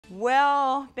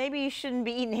Well, maybe you shouldn't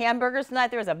be eating hamburgers tonight.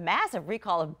 There is a massive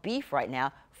recall of beef right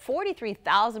now.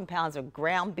 43,000 pounds of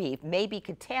ground beef may be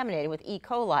contaminated with E.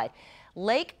 coli.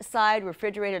 Lakeside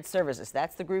Refrigerated Services,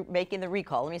 that's the group making the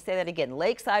recall. Let me say that again.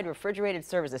 Lakeside Refrigerated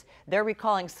Services. They're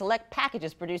recalling select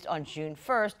packages produced on June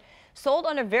 1st, sold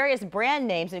under various brand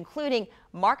names, including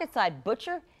Marketside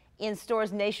Butcher, in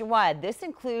stores nationwide. This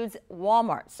includes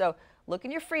Walmart. So look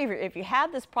in your freezer. If you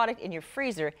have this product in your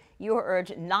freezer, you are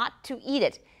urged not to eat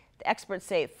it. The experts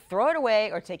say throw it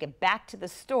away or take it back to the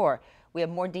store. We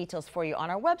have more details for you on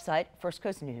our website,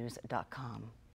 firstcoastnews.com.